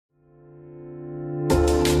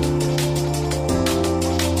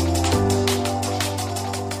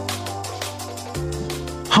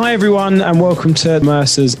Hi everyone and welcome to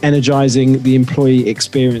Mercer's Energising the Employee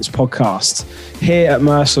Experience podcast. Here at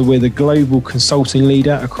Mercer, we're the global consulting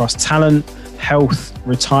leader across talent, health,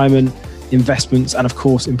 retirement, investments and of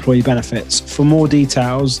course employee benefits. For more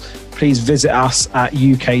details, please visit us at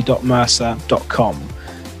uk.mercer.com.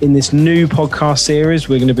 In this new podcast series,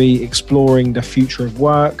 we're going to be exploring the future of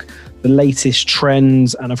work, the latest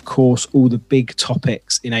trends, and of course, all the big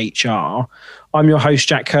topics in HR. I'm your host,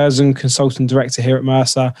 Jack Curzon, Consultant Director here at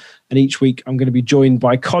Mercer. And each week I'm going to be joined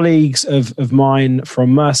by colleagues of mine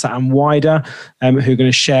from Mercer and wider, who are going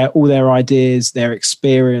to share all their ideas, their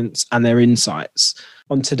experience and their insights.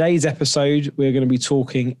 On today's episode, we're going to be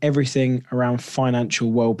talking everything around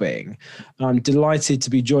financial well-being. I'm delighted to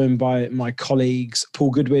be joined by my colleagues,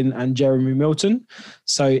 Paul Goodwin and Jeremy Milton.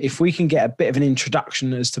 So if we can get a bit of an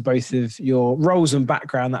introduction as to both of your roles and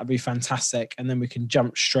background, that'd be fantastic. And then we can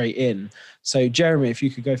jump straight in. So Jeremy, if you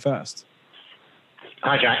could go first.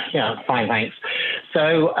 Hi, Jack. Yeah, fine, thanks.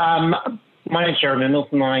 So my name's Jeremy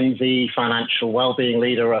Milton. I'm the financial wellbeing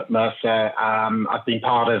leader at Mercer. I've been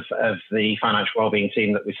part of the financial wellbeing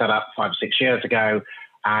team that we set up 5 or 6 years ago.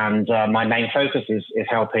 And my main focus is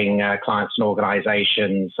helping clients and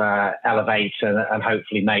organizations elevate and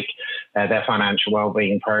hopefully make their financial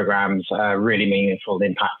wellbeing programs really meaningful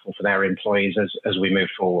and impactful for their employees as we move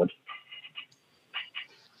forward.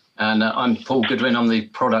 And I'm Paul Goodwin. I'm the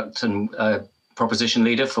product and proposition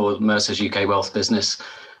leader for Mercer's UK Wealth business.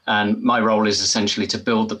 And my role is essentially to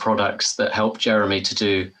build the products that help Jeremy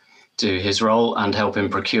to do his role and help him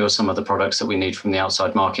procure some of the products that we need from the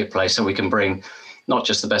outside marketplace, so we can bring not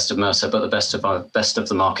just the best of Mercer, but the best of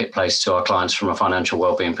the marketplace to our clients from a financial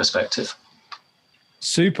wellbeing perspective.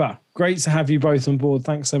 Super. Great to have you both on board.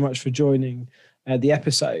 Thanks so much for joining the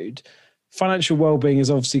episode. Financial wellbeing is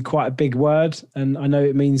obviously quite a big word, and I know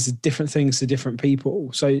it means different things to different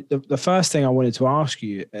people. So the first thing I wanted to ask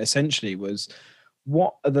you essentially was,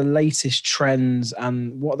 what are the latest trends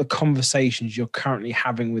and what are the conversations you're currently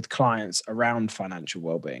having with clients around financial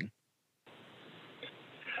wellbeing?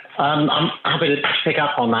 I'm happy to pick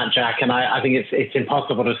up on that, Jack, and I think it's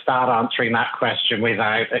impossible to start answering that question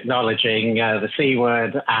without acknowledging the C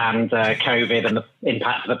word and COVID and the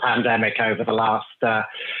impact of the pandemic over the last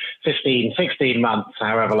 15, 16 months,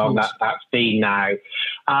 however long that's been now.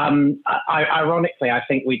 Ironically, I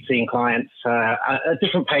think we've seen clients at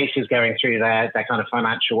different paces going through their kind of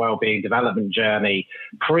financial wellbeing development journey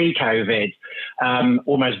pre-COVID,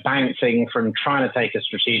 almost bouncing from trying to take a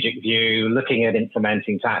strategic view, looking at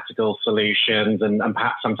implementing tactical solutions, and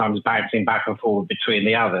perhaps sometimes bouncing back and forward between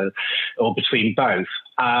the others or between both.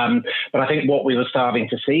 But I think what we were starting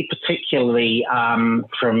to see, particularly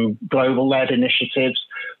from global-led initiatives,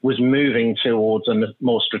 was moving towards a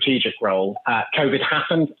more strategic role. COVID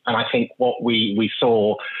happened, and I think what we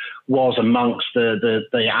saw was amongst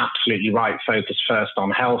the absolutely right focus first on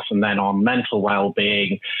health and then on mental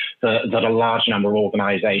well-being, that a large number of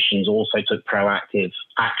organizations also took proactive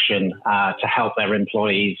action to help their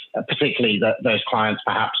employees, particularly those clients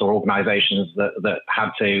perhaps or organizations that had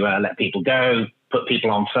to let people go, put people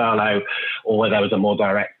on furlough, or where there was a more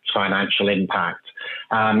direct financial impact.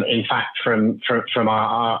 In fact, from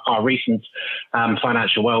our recent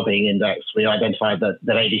financial wellbeing index, we identified that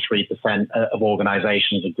 83% of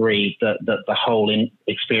organizations agreed that the whole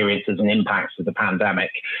experiences and impacts of the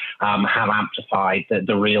pandemic have amplified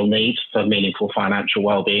the real need for meaningful financial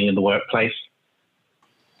wellbeing in the workplace.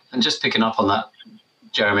 And just picking up on that,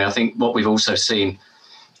 Jeremy, I think what we've also seen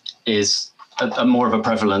is a more of a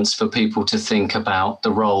prevalence for people to think about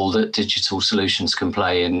the role that digital solutions can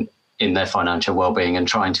play in their financial well-being, and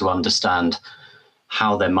trying to understand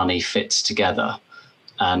how their money fits together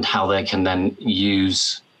and how they can then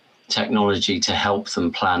use technology to help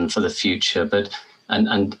them plan for the future. But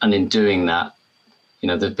and in doing that, you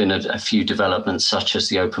know, there've been a few developments such as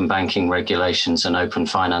the open banking regulations and open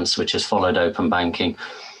finance, which has followed open banking.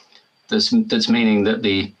 That's meaning that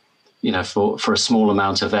for a small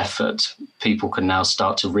amount of effort, people can now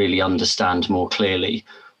start to really understand more clearly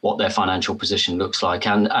what their financial position looks like,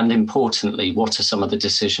 and importantly, what are some of the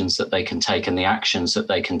decisions that they can take and the actions that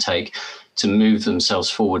they can take to move themselves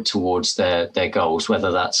forward towards their goals,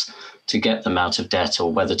 whether that's to get them out of debt,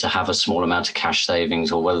 or whether to have a small amount of cash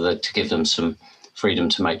savings, or whether to give them some freedom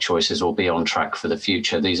to make choices or be on track for the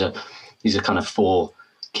future. These are kind of 4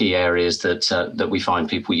 key areas that we find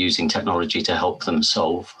people using technology to help them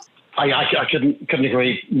solve. I couldn't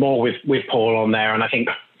agree more with Paul on there, and I think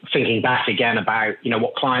thinking back again about,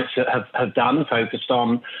 what clients have done, focused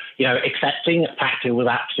on, accepting factor was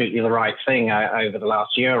absolutely the right thing over the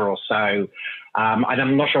last year or so. And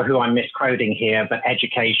I'm not sure who I'm misquoting here, but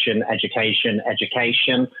education has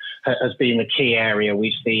been the key area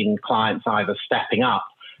we've seen clients either stepping up,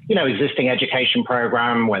 existing education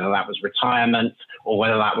program, whether that was retirement or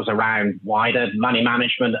whether that was around wider money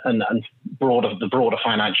management and the broader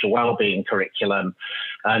financial well-being curriculum.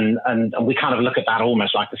 And we kind of look at that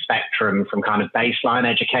almost like a spectrum from kind of baseline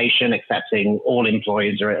education, accepting all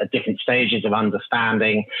employees are at different stages of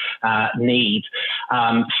understanding need,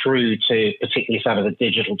 through to particularly some of the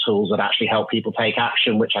digital tools that actually help people take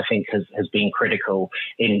action, which I think has been critical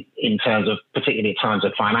in terms of, particularly at times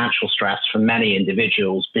of financial stress for many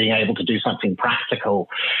individuals, being able to do something practical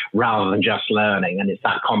rather than just learning. And it's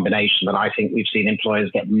that combination that I think we've seen employers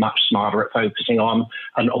get much smarter at focusing on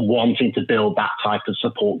and wanting to build that type of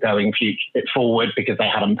support going forward, because they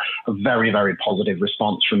had a very, very positive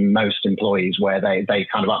response from most employees where they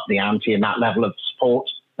kind of upped the ante in that level of support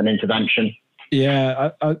and intervention.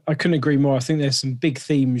 Yeah, I couldn't agree more. I think there's some big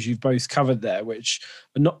themes you've both covered there, which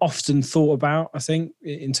are not often thought about, I think,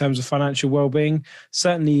 in terms of financial well-being.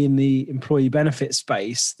 Certainly in the employee benefit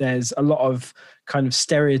space, there's a lot of kind of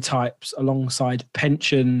stereotypes alongside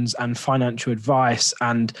pensions and financial advice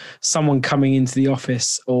and someone coming into the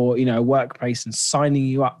office or, a workplace and signing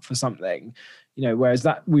you up for something. Whereas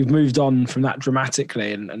that we've moved on from that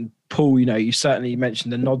dramatically. And Paul, you certainly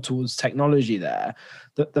mentioned the nod towards technology there.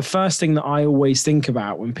 The first thing that I always think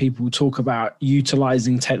about when people talk about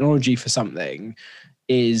utilizing technology for something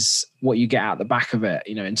is what you get out the back of it,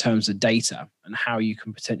 in terms of data and how you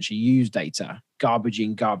can potentially use data, garbage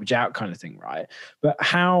in, garbage out kind of thing, right? But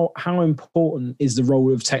how important is the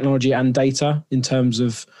role of technology and data in terms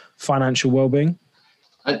of financial well-being?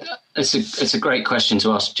 It's a great question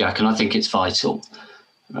to ask, Jack, and I think it's vital,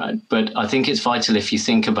 right? But I think it's vital if you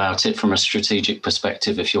think about it from a strategic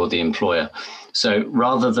perspective, if you're the employer. So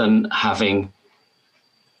rather than having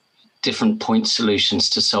different point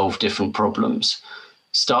solutions to solve different problems,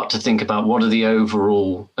 start to think about what are the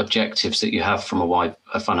overall objectives that you have from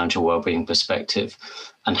a financial well-being perspective,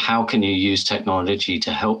 and how can you use technology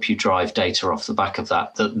to help you drive data off the back of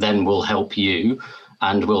that then will help you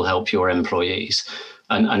and will help your employees.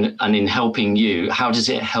 And in helping you, how does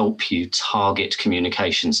it help you target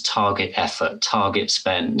communications, target effort, target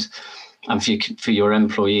spend? And for your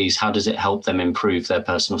employees, how does it help them improve their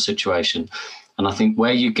personal situation? And I think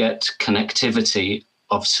where you get connectivity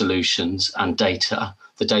of solutions and data,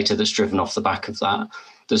 the data that's driven off the back of that,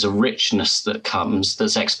 there's a richness that comes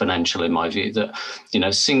that's exponential in my view, that,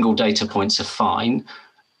 single data points are fine,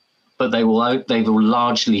 but they will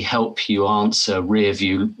largely help you answer rear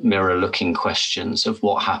view mirror looking questions of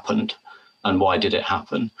what happened and why did it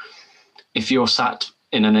happen. If you're sat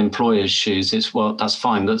in an employer's shoes, it's, well, that's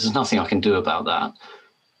fine, but there's nothing I can do about that.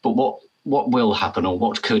 But what will happen or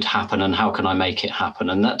what could happen and how can I make it happen?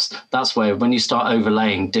 And that's where, when you start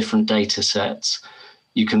overlaying different data sets,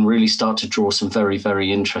 you can really start to draw some very,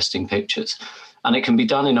 very interesting pictures. And it can be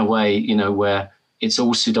done in a way, where it's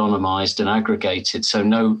all pseudonymized and aggregated. So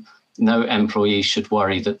no employee should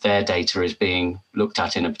worry that their data is being looked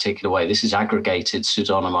at in a particular way. This is aggregated,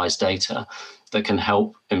 pseudonymized data that can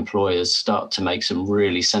help employers start to make some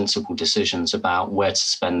really sensible decisions about where to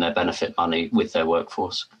spend their benefit money with their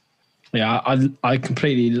workforce. Yeah, I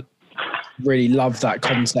completely really love that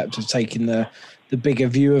concept of taking the bigger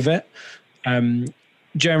view of it.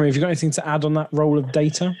 Jeremy, have you got anything to add on that role of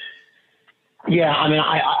data? Yeah, I mean,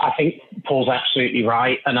 I think Paul's absolutely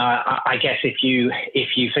right. And I guess if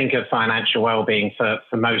you think of financial well-being for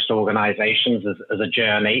most organizations as a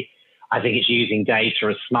journey, I think it's using data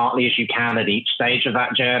as smartly as you can at each stage of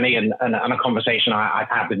that journey. And a conversation I've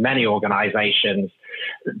had with many organizations,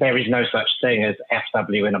 there is no such thing as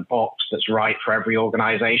FW in a box that's right for every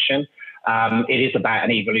organization. It is about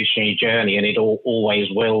an evolutionary journey, and it always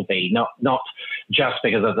will be, not just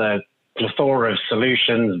because of the plethora of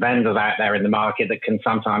solutions, vendors out there in the market that can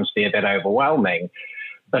sometimes be a bit overwhelming,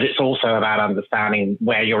 but it's also about understanding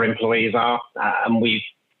where your employees are. And we've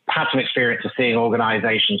had some experience of seeing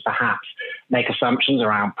organizations perhaps make assumptions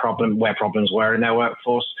around where problems were in their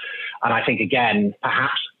workforce. And I think, again,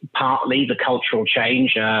 perhaps partly the cultural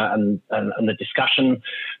change and the discussion,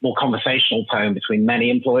 more conversational tone between many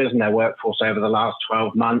employers and their workforce over the last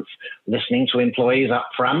 12 months, listening to employees up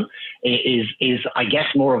front is, I guess,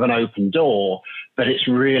 more of an open door. But it's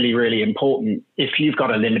really, really important. If you've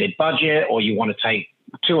got a limited budget or you want to take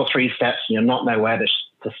 2 or 3 steps and you're not know where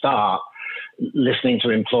to start, listening to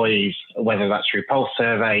employees, whether that's through pulse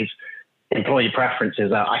surveys, employee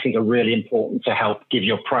preferences are, I think, are really important to help give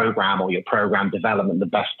your program or your program development the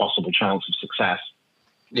best possible chance of success.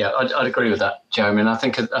 Yeah, I'd agree with that, Jeremy. And I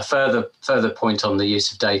think a further point on the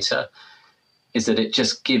use of data is that it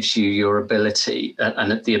just gives you your ability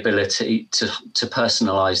and the ability to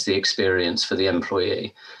personalize the experience for the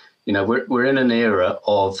employee. You know, we're in an era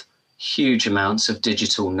of huge amounts of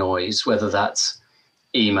digital noise, whether that's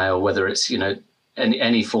email, whether it's, you know,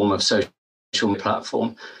 any form of social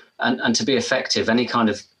platform. And to be effective, any kind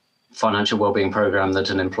of financial wellbeing program that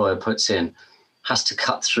an employer puts in has to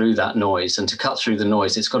cut through that noise. And to cut through the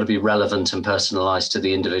noise, it's got to be relevant and personalized to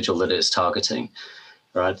the individual that it's targeting,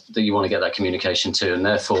 right? That you want to get that communication to. And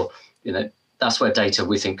therefore, you know, that's where data,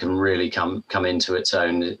 we think, can really come into its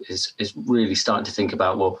own, is really starting to think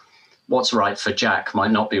about, well, what's right for Jack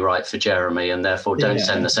might not be right for Jeremy, and therefore don't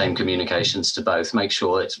send the same communications to both. Make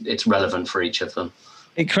sure it's relevant for each of them.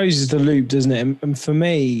 It closes the loop, doesn't it? And for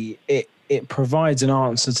me, it provides an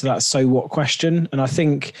answer to that so what question. And I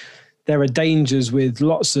think there are dangers with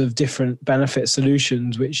lots of different benefit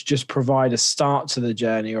solutions which just provide a start to the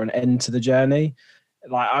journey or an end to the journey.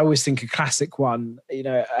 Like, I always think a classic one, you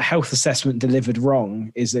know, a health assessment delivered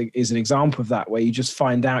wrong is an example of that, where you just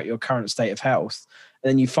find out your current state of health and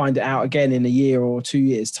then you find it out again in a year or 2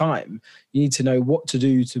 years' time. You need to know what to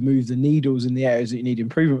do to move the needles in the areas that you need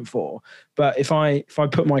improvement for. But if I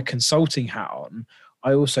put my consulting hat on,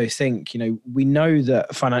 I also think, you know, we know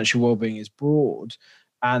that financial wellbeing is broad,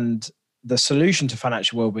 and the solution to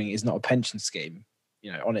financial wellbeing is not a pension scheme,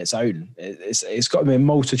 you know, on its own. It's got to be a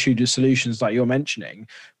multitude of solutions like you're mentioning,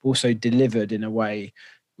 but also delivered in a way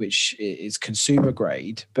which is consumer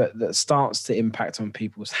grade, but that starts to impact on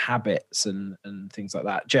people's habits and things like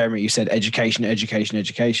that. Jeremy, you said education.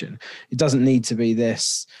 It doesn't need to be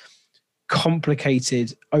this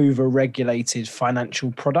complicated, over-regulated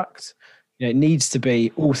financial product. You know, it needs to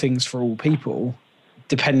be all things for all people,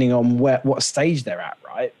 depending on what stage they're at,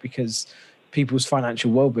 right? Because people's financial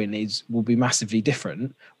wellbeing needs will be massively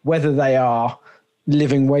different, whether they are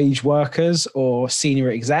living wage workers or senior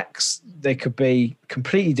execs. There could be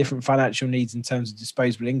completely different financial needs in terms of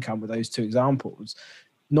disposable income with those two examples,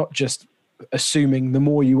 not just assuming the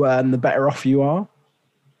more you earn, the better off you are.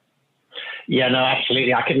 Yeah, no,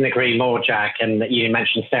 absolutely. I couldn't agree more, Jack. And you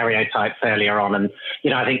mentioned stereotypes earlier on. And,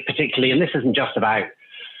 you know, I think particularly, and this isn't just about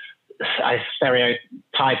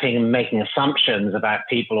stereotyping and making assumptions about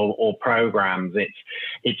people or programs.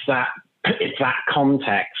 It's that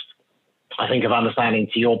context, I think, of understanding,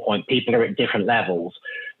 to your point, people are at different levels.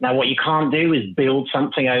 Now, what you can't do is build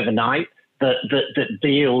something overnight that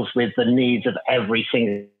deals with the needs of every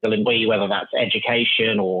single employee, whether that's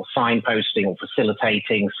education or signposting or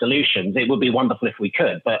facilitating solutions. It would be wonderful if we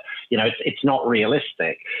could, but, you know, it's not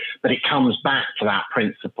realistic. But it comes back to that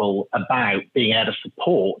principle about being able to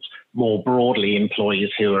support more broadly employees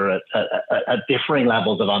who are at differing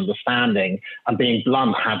levels of understanding, and, being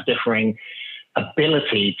blunt, have differing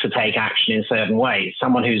ability to take action in certain ways.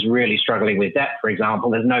 Someone who's really struggling with debt, for example,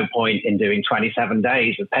 there's no point in doing 27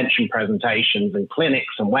 days of pension presentations and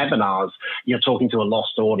clinics and webinars. You're talking to a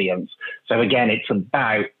lost audience. So again, it's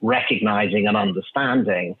about recognizing and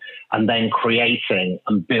understanding, and then creating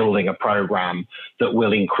and building a program that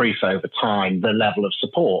will increase over time the level of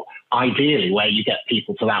support, ideally where you get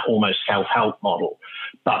people to that almost self-help model.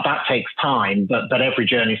 But that takes time, but every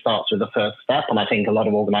journey starts with the first step. And I think a lot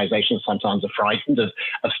of organizations sometimes are frightened of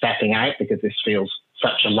stepping out because this feels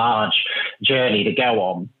such a large journey to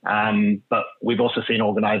go on. But we've also seen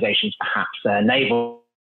organizations perhaps enable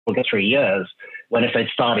 3 years, when if they'd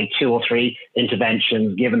started 2 or 3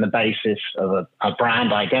 interventions, given the basis of a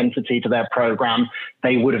brand identity to their program,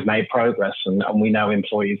 they would have made progress. And we know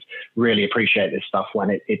employees really appreciate this stuff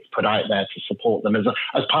when it's put out there to support them as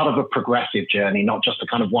part of a progressive journey, not just a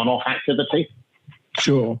kind of one-off activity.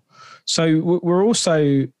 Sure. So we're also,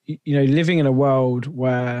 you know, living in a world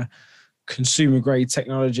where consumer grade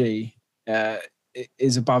technology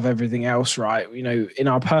is above everything else, right? You know, in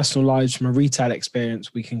our personal lives, from a retail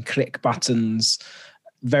experience, we can click buttons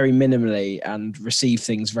very minimally and receive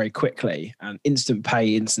things very quickly, and instant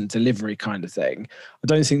pay, instant delivery kind of thing. I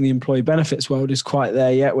don't think the employee benefits world is quite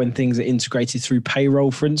there yet when things are integrated through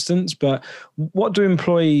payroll, for instance. But what do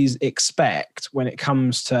employees expect when it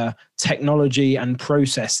comes to technology and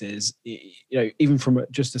processes, you know, even from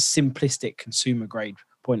just a simplistic consumer grade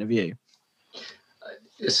point of view?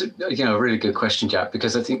 It's a really good question, Jack,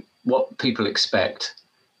 because I think what people expect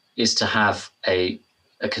is to have a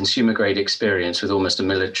consumer grade experience with almost a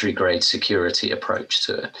military grade security approach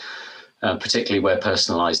to it, particularly where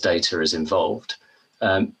personalized data is involved.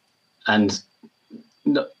 And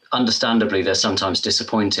understandably, they're sometimes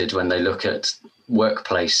disappointed when they look at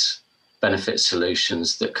workplace benefit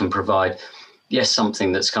solutions that can provide, yes,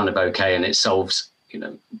 something that's kind of okay and it solves,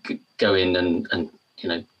 go in and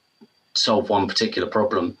solve one particular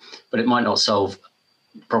problem, but it might not solve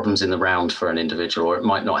problems in the round for an individual, or it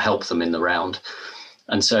might not help them in the round.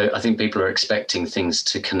 And so I think people are expecting things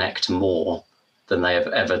to connect more than they have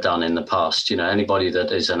ever done in the past. Anybody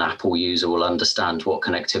that is an Apple user will understand what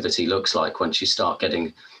connectivity looks like once you start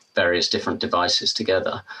getting various different devices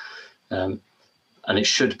together. And it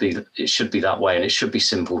should be that way, and it should be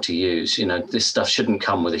simple to use. This stuff shouldn't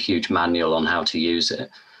come with a huge manual on how to use it.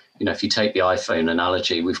 If you take the iPhone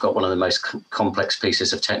analogy, we've got one of the most complex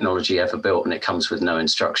pieces of technology ever built, and it comes with no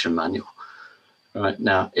instruction manual. Right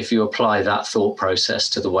now, if you apply that thought process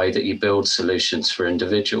to the way that you build solutions for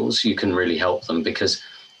individuals, you can really help them, because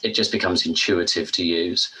it just becomes intuitive to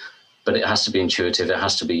use. But it has to be intuitive, it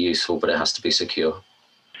has to be useful, but it has to be secure.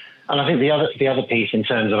 And I think the other piece in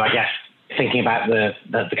terms of, I guess, thinking about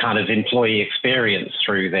the kind of employee experience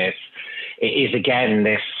through this, it is again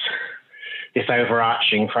this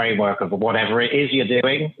overarching framework of whatever it is you're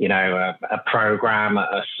doing, a program,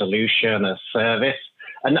 a solution, a service.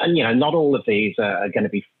 And not all of these are going to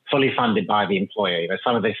be fully funded by the employer.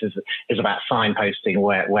 Some of this is about signposting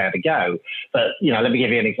where to go. But, let me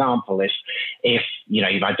give you an example. If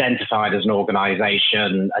you've identified as an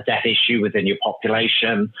organization a debt issue within your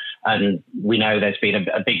population, and we know there's been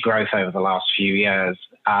a big growth over the last few years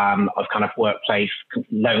of kind of workplace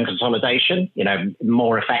loan consolidation,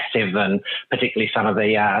 more effective than particularly some of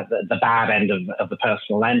the bad end of the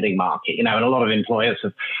personal lending market, and a lot of employers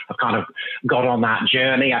have kind of got on that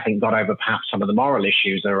journey. I think got over perhaps some of the moral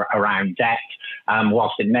issues around debt.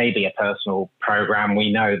 Whilst it may be a personal program,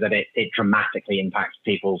 we know that it dramatically impacts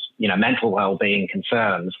people's, mental well-being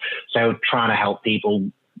concerns. So trying to help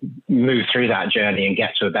people move through that journey and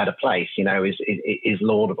get to a better place, is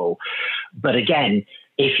laudable. But again,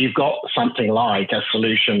 if you've got something like a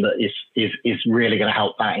solution that is really going to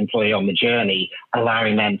help that employee on the journey,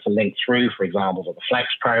 allowing them to link through, for example, to the Flex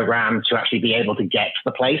program, to actually be able to get to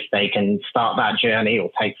the place they can start that journey or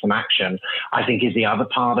take some action, I think is the other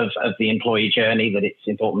part of the employee journey that it's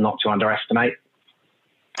important not to underestimate.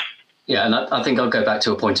 Yeah, and I think I'll go back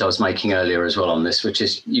to a point I was making earlier as well on this, which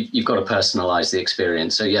is you've got to personalize the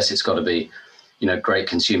experience. So yes, it's got to be, great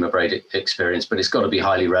consumer grade experience, but it's got to be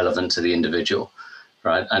highly relevant to the individual.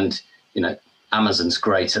 Right. And, Amazon's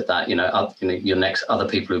great at that. Your next other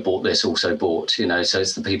people who bought this also bought, so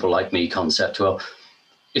it's the people like me concept. Well,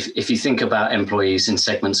 if you think about employees in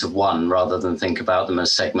segments of one, rather than think about them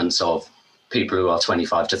as segments of people who are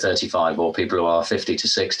 25 to 35 or people who are 50 to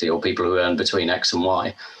 60 or people who earn between X and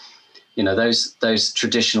Y, those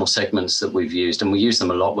traditional segments that we've used, and we use them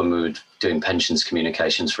a lot when we were doing pensions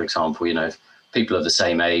communications, for example, people of the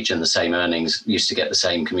same age and the same earnings used to get the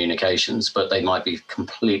same communications, but they might be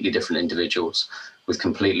completely different individuals with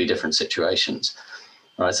completely different situations.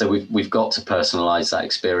 All right, so we've got to personalize that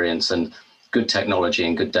experience, and good technology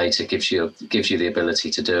and good data gives you the ability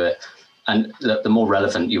to do it. And the more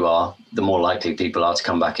relevant you are, the more likely people are to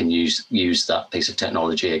come back and use that piece of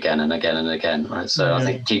technology again and again and again. Right, so I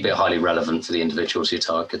think keep it highly relevant for the individuals you're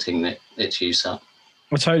targeting its use at.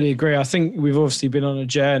 I totally agree. I think we've obviously been on a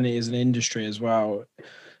journey as an industry as well.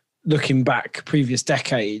 Looking back previous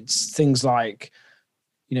decades, things like,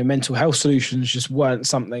 mental health solutions just weren't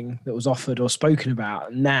something that was offered or spoken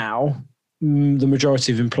about. Now, the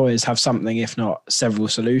majority of employers have something, if not several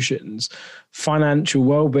solutions. Financial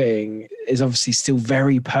well-being is obviously still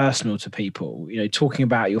very personal to people. Talking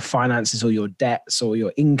about your finances or your debts or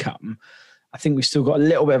your income, I think we've still got a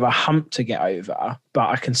little bit of a hump to get over, but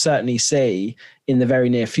I can certainly see in the very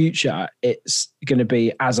near future, it's going to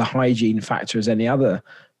be as a hygiene factor as any other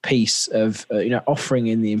piece of, offering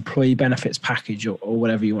in the employee benefits package or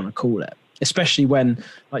whatever you want to call it, especially when,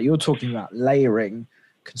 like you're talking about, layering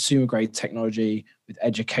consumer grade technology with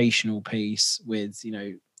educational piece, with,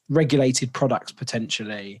 regulated products,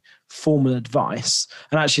 potentially formal advice.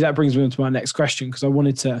 And actually that brings me on to my next question, because I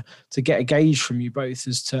wanted to get a gauge from you both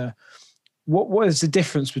as to, what is the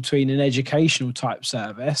difference between an educational type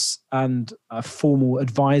service and a formal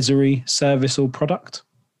advisory service or product?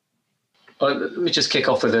 Well, let me just kick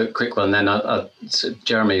off with a quick one. Then so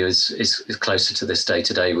Jeremy is closer to this day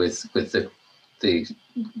to day with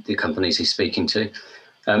the companies he's speaking to.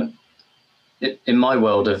 In my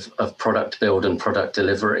world of product build and product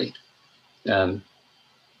delivery,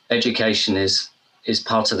 education is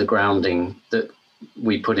part of the grounding that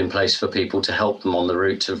we put in place for people to help them on the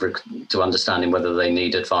route to understanding whether they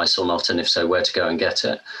need advice or not, and if so, where to go and get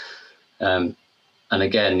it. And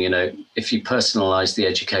again, if you personalize the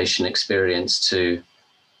education experience to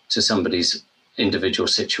somebody's individual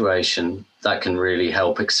situation, that can really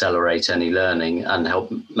help accelerate any learning and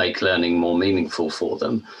help make learning more meaningful for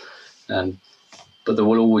them. But there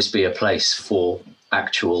will always be a place for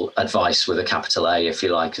actual advice with a capital A, if you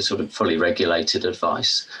like, a sort of fully regulated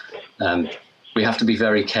advice. We have to be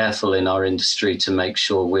very careful in our industry to make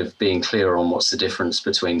sure we're being clear on what's the difference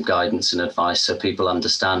between guidance and advice, so people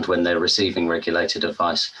understand when they're receiving regulated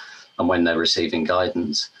advice and when they're receiving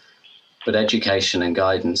guidance. But education and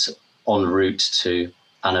guidance en route to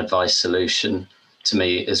an advice solution, to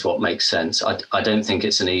me, is what makes sense. I don't think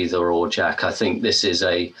it's an either or, Jack. I think this is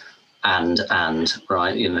a and,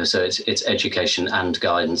 right? You know, so it's education and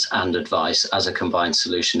guidance and advice as a combined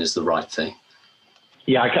solution is the right thing.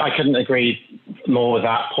 Yeah, I couldn't agree more with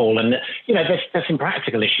that, Paul. And, you know, there's some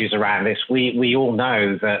practical issues around this. We all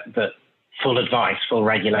know that full advice, full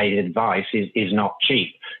regulated advice is not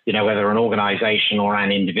cheap. You know, whether an organization or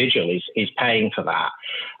an individual is paying for that.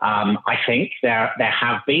 I think there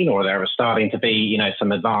have been, or there are starting to be, you know,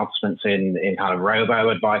 some advancements in kind of robo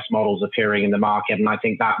advice models appearing in the market. And I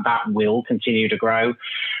think that will continue to grow.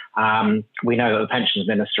 We know that the pensions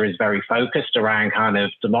minister is very focused around kind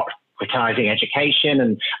of democratizing education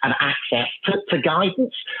and access to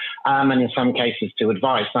guidance, and in some cases to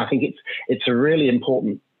advice. And I think it's a really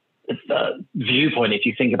important viewpoint if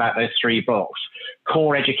you think about those three blocks: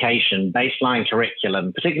 core education, baseline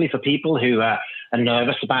curriculum, particularly for people who are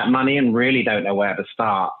nervous about money and really don't know where to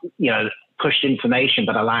start, you know, pushed information,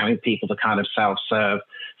 but allowing people to kind of self-serve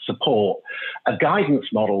support. A guidance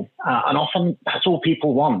model, and often that's all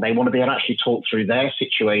people want. They want to be able to actually talk through their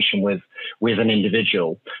situation with an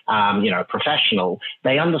individual, you know, a professional.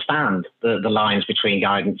 They understand the lines between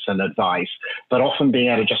guidance and advice, but often being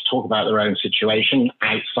able to just talk about their own situation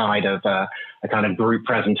outside of a kind of group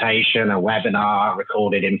presentation, a webinar,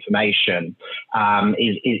 recorded information,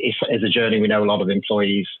 is a journey we know a lot of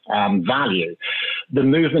employees value. The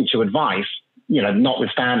movement to advice, you know,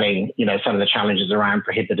 notwithstanding, you know, some of the challenges around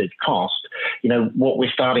prohibited cost, you know, what we're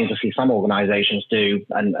starting to see some organizations do,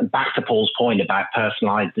 and back to Paul's point about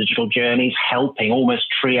personalized digital journeys, helping almost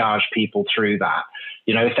triage people through that.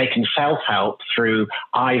 You know, if they can self-help through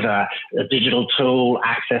either a digital tool,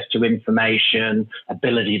 access to information,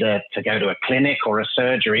 ability to go to a clinic or a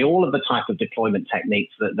surgery, all of the type of deployment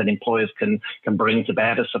techniques that employers can bring to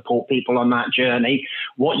bear to support people on that journey,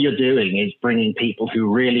 what you're doing is bringing people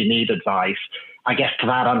who really need advice, I guess, to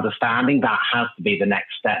that understanding. That has to be the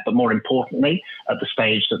next step, but more importantly, at the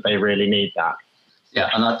stage that they really need that. Yeah,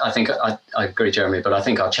 and I think I agree, Jeremy, but I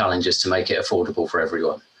think our challenge is to make it affordable for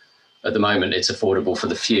everyone. At the moment, it's affordable for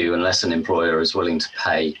the few unless an employer is willing to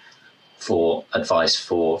pay for advice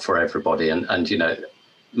for everybody. And you know,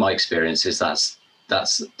 my experience is that's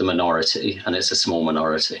the minority, and it's a small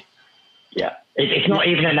minority. Yeah, it's not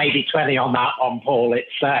even an 80-20 on that, on Paul. It's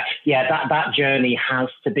that journey has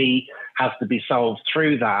to be solved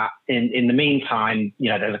through that. In the meantime, you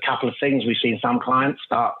know, there's a couple of things. We've seen some clients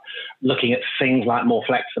start looking at things like more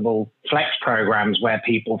flexible flex programs where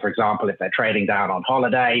people, for example, if they're trading down on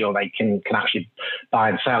holiday, or they can actually buy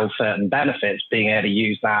and sell certain benefits, being able to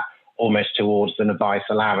use that almost towards an advice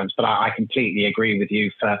allowance. But I completely agree with you.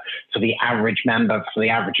 For the average member, for the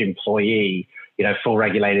average employee, you know, full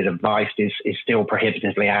regulated advice is still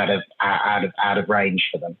prohibitively out of range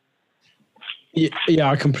for them. Yeah,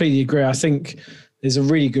 I completely agree. I think there's a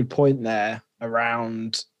really good point there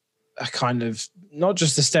around a kind of not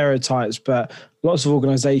just the stereotypes, but lots of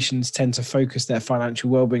organizations tend to focus their financial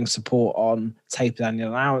wellbeing support on tapered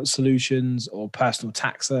annual allowance solutions or personal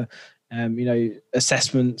tax, you know,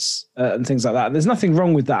 assessments and things like that. And there's nothing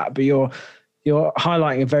wrong with that, but you're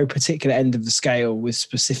highlighting a very particular end of the scale with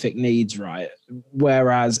specific needs, right?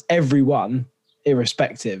 Whereas everyone,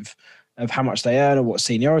 irrespective of how much they earn or what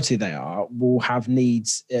seniority they are, will have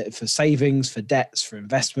needs for savings, for debts, for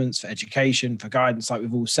investments, for education, for guidance, like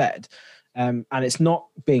we've all said. And it's not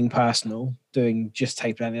being personal, doing just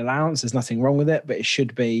tapered annual allowance. There's nothing wrong with it, but it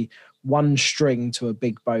should be one string to a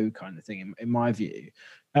big bow kind of thing, in my view.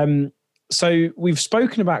 So we've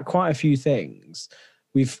spoken about quite a few things.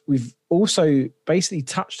 We've also basically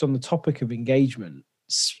touched on the topic of engagement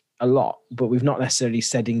a lot, but we've not necessarily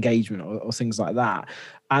said engagement or things like that.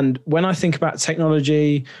 And when I think about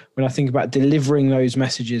technology, when I think about delivering those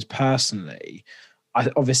messages personally, I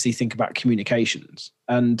obviously think about communications.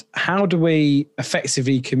 And how do we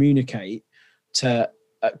effectively communicate to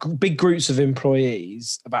big groups of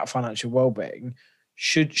employees about financial well-being?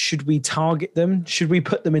 Should we target them? Should we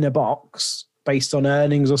put them in a box based on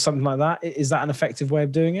earnings or something like that? Is that an effective way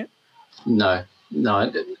of doing it? No.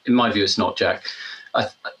 In my view, it's not, Jack.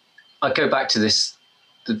 I go back to this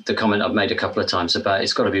the comment I've made a couple of times about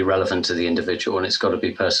it's got to be relevant to the individual and it's got to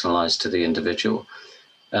be personalised to the individual.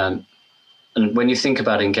 And when you think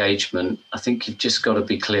about engagement, I think you've just got to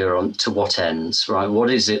be clear on to what ends, right?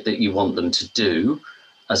 What is it that you want them to do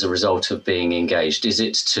as a result of being engaged? Is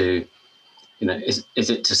it to, is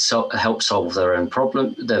it to help solve their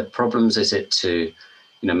problems? Is it to,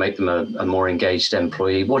 make them a more engaged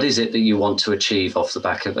employee? What is it that you want to achieve off the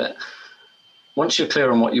back of it? Once you're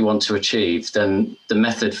clear on what you want to achieve, then the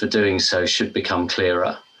method for doing so should become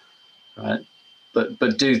clearer, right?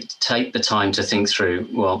 But do take the time to think through,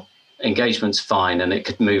 well, engagement's fine and it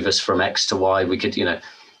could move us from X to Y. We could,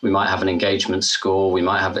 we might have an engagement score. We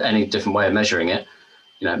might have any different way of measuring it.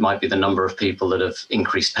 It might be the number of people that have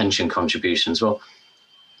increased pension contributions. Well,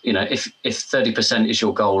 if 30% is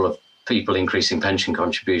your goal of people increasing pension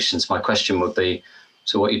contributions, my question would be,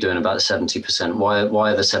 so what are you doing about the 70%?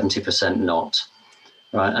 Why are the 70% not?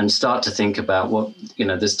 Right, and start to think about what,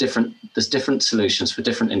 there's different solutions for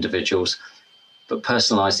different individuals, but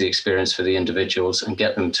personalize the experience for the individuals and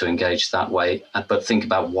get them to engage that way. But think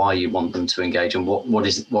about why you want them to engage and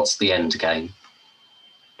what's the end game.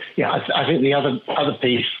 Yeah, I think the other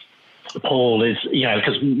piece, Paul, is,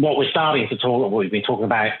 because what we've been talking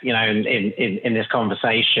about, in this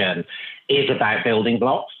conversation is about building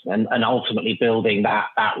blocks and ultimately building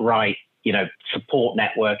that right, support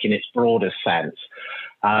network in its broadest sense.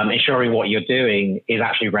 Ensuring what you're doing is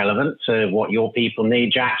actually relevant to what your people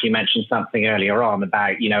need. Jack, you mentioned something earlier on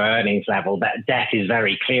about, earnings level. That debt is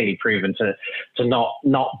very clearly proven to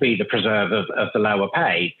not be the preserve of the lower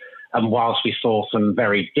paid. And whilst we saw some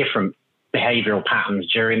very different behavioural patterns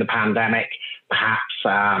during the pandemic, perhaps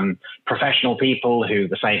professional people who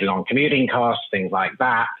were saving on commuting costs, things like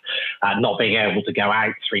that, not being able to go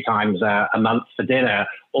out 3 times a month for dinner,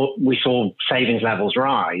 or we saw savings levels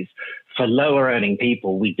rise. For lower earning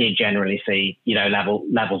people, we did generally see,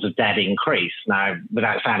 levels of debt increase. Now,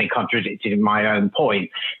 without sounding contradictory in my own point,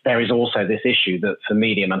 there is also this issue that for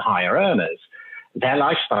medium and higher earners, their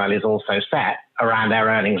lifestyle is also set around their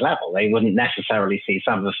earnings level. They wouldn't necessarily see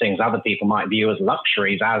some of the things other people might view as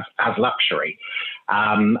luxuries as luxury.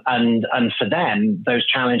 And for them, those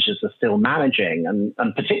challenges are still managing,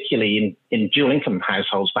 and particularly in dual income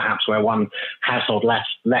households, perhaps where one household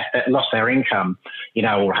lost their income,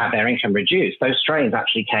 or had their income reduced, those strains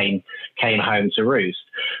actually came home to roost.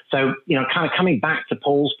 So, kind of coming back to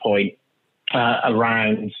Paul's point,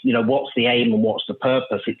 around, what's the aim and what's the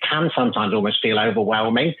purpose, it can sometimes almost feel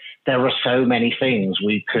overwhelming. There are so many things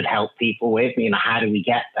we could help people with. How do we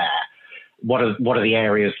get there? What are the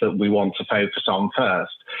areas that we want to focus on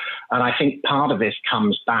first? And I think part of this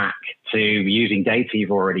comes back to using data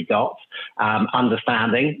you've already got,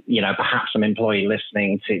 understanding, perhaps some employee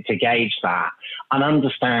listening to gauge that, and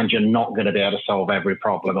understand you're not going to be able to solve every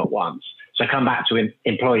problem at once. So come back to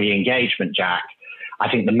employee engagement, Jack. I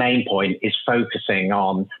think the main point is focusing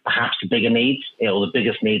on perhaps the bigger needs or the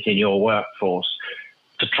biggest needs in your workforce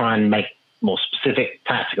to try and make more specific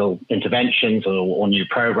tactical interventions or new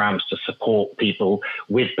programs to support people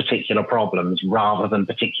with particular problems rather than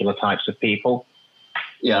particular types of people.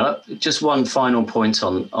 Yeah, just one final point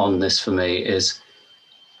on this for me is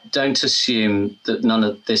don't assume that none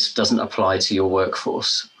of this doesn't apply to your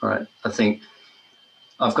workforce, right? I think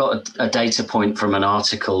I've got a data point from an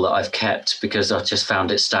article that I've kept because I just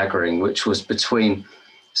found it staggering, which was between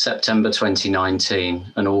September 2019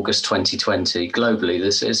 and August 2020. Globally,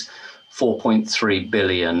 this is 4.3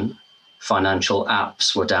 billion financial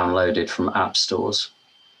apps were downloaded from app stores.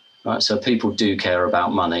 Right, so people do care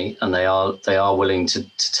about money, and they are willing to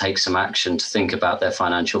take some action to think about their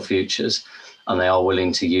financial futures, and they are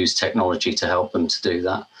willing to use technology to help them to do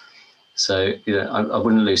that. So, I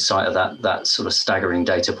wouldn't lose sight of that sort of staggering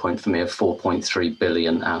data point for me of 4.3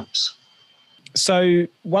 billion apps. So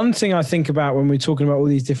one thing I think about when we're talking about all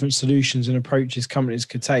these different solutions and approaches companies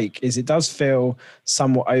could take is it does feel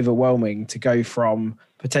somewhat overwhelming to go from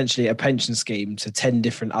potentially a pension scheme to 10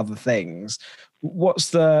 different other things.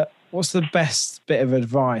 What's the best bit of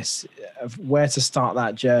advice of where to start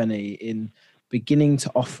that journey in beginning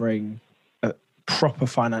to offering proper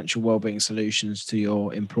financial wellbeing solutions to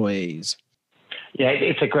your employees? Yeah,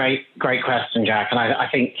 it's a great question, Jack. And I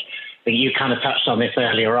think that you kind of touched on this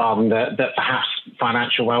earlier on, that perhaps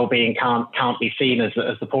financial well-being can't be seen as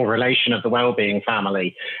the poor relation of the well-being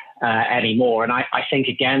family anymore. And I think,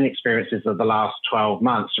 again, the experiences of the last 12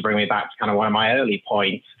 months, to bring me back to kind of one of my early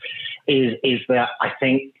points, is that I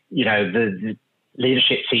think, the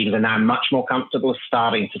leadership teams are now much more comfortable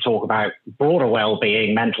starting to talk about broader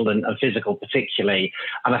well-being, mental and physical particularly.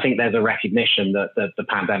 And I think there's a recognition that the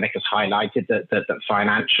pandemic has highlighted that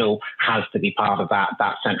financial has to be part of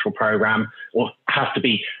that central program, or has to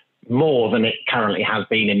be more than it currently has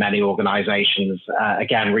been in many organizations.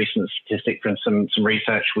 Again, recent statistic from some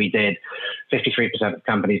research we did, 53% of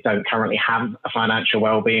companies don't currently have a financial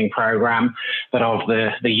well-being program, but of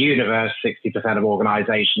the universe, 60% of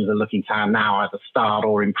organizations are looking to now either start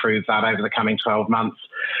or improve that over the coming 12 months.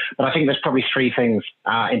 But I think there's probably three things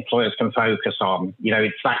employers can focus on.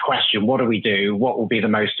 It's that question, what do we do? What will be the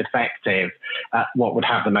most effective? What would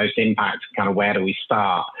have the most impact? Kind of where do we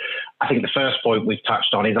start? I think the first point we've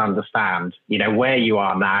touched on is understand, where you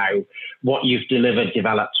are now, what you've delivered,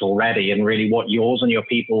 developed already, and really what yours and your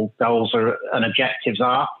people goals and objectives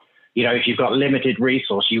are. If you've got limited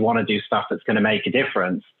resource, you want to do stuff that's going to make a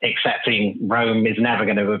difference. Accepting Rome is never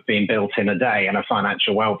going to have been built in a day, and a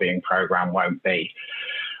financial well-being program won't be.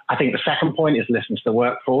 I think the second point is listen to the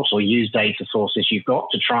workforce, or use data sources you've got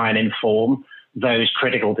to try and inform those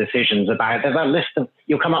critical decisions about. There's a list of,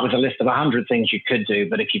 you'll come up with a list of 100 things you could do,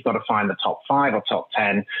 but if you've got to find the top 5 or top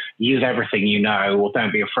 10, use everything you know, or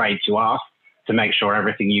don't be afraid to ask, to make sure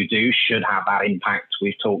everything you do should have that impact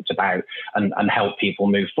we've talked about and help people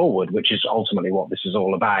move forward, which is ultimately what this is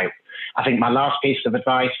all about. I think my last piece of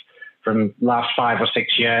advice from last 5 or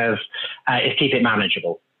 6 years is keep it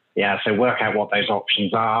manageable. So work out what those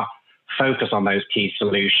options are, focus on those key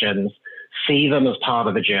solutions, see them as part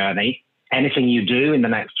of the journey. Anything you do in the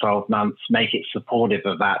next 12 months, make it supportive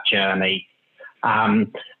of that journey. And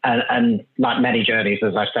like many journeys,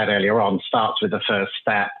 as I said earlier on, starts with the first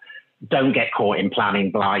step. Don't get caught in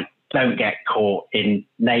planning blight. Don't get caught in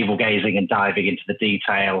navel gazing and diving into the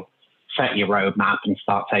detail. Set your roadmap and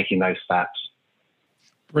start taking those steps.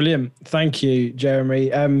 Brilliant. Thank you, Jeremy.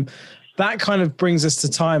 That kind of brings us to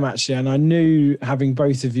time, actually. And I knew having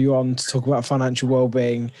both of you on to talk about financial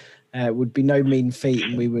well-being would be no mean feat,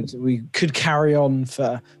 and we could carry on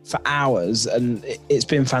for hours, and it's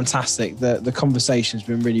been fantastic. The conversation's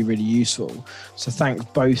been really, really useful. So thanks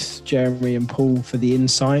both Jeremy and Paul for the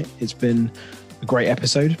insight. It's been a great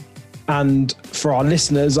episode. And for our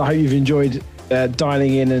listeners, I hope you've enjoyed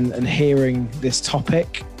dialing in and hearing this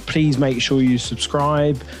topic. Please make sure you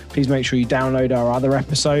subscribe. Please make sure you download our other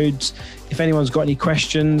episodes. If anyone's got any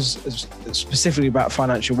questions specifically about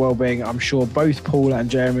financial wellbeing, I'm sure both Paul and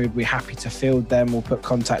Jeremy would be happy to field them. We'll put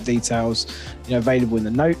contact details available in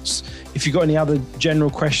the notes. If you've got any other general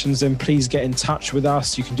questions, then please get in touch with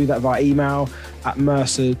us. You can do that via email at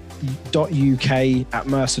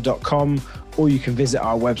mercer.uk@mercer.com, or you can visit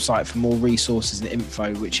our website for more resources and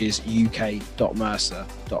info, which is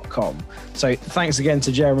uk.mercer.com. So thanks again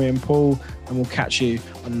to Jeremy and Paul, and we'll catch you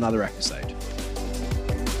on another episode.